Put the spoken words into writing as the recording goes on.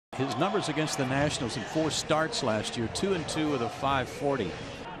his numbers against the Nationals in 4 starts last year, 2-2 with a .540.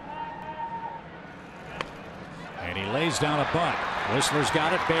 And he lays down a bunt. Wisler's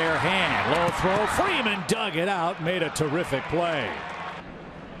got it bare hand. Low throw. Freeman dug it out. Made a terrific play.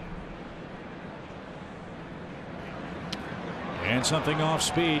 And something off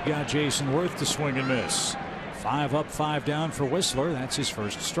speed got Jason Worth to swing and miss. 5 up, 5 down for Wisler. That's his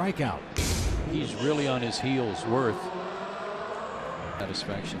first strikeout. He's really on his heels, Worth.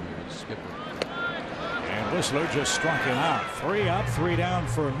 Satisfaction here, skipper. And Wisler just struck him out. 3 up, 3 down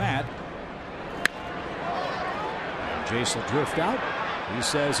for Matt. And Jace will drift out. He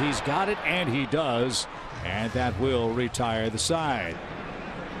says he's got it, and he does. And that will retire the side.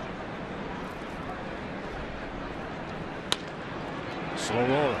 Slow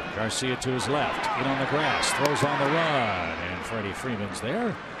roller. Garcia to his left. In on the grass. Throws on the run. And Freddie Freeman's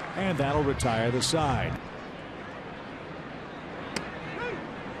there. And that'll retire the side.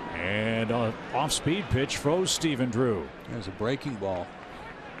 And an off-speed pitch froze Stephen Drew. There's a breaking ball.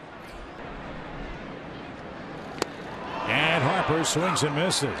 And Harper swings and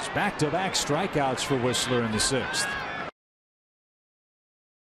misses. Back-to-back strikeouts for Wisler in the 6th.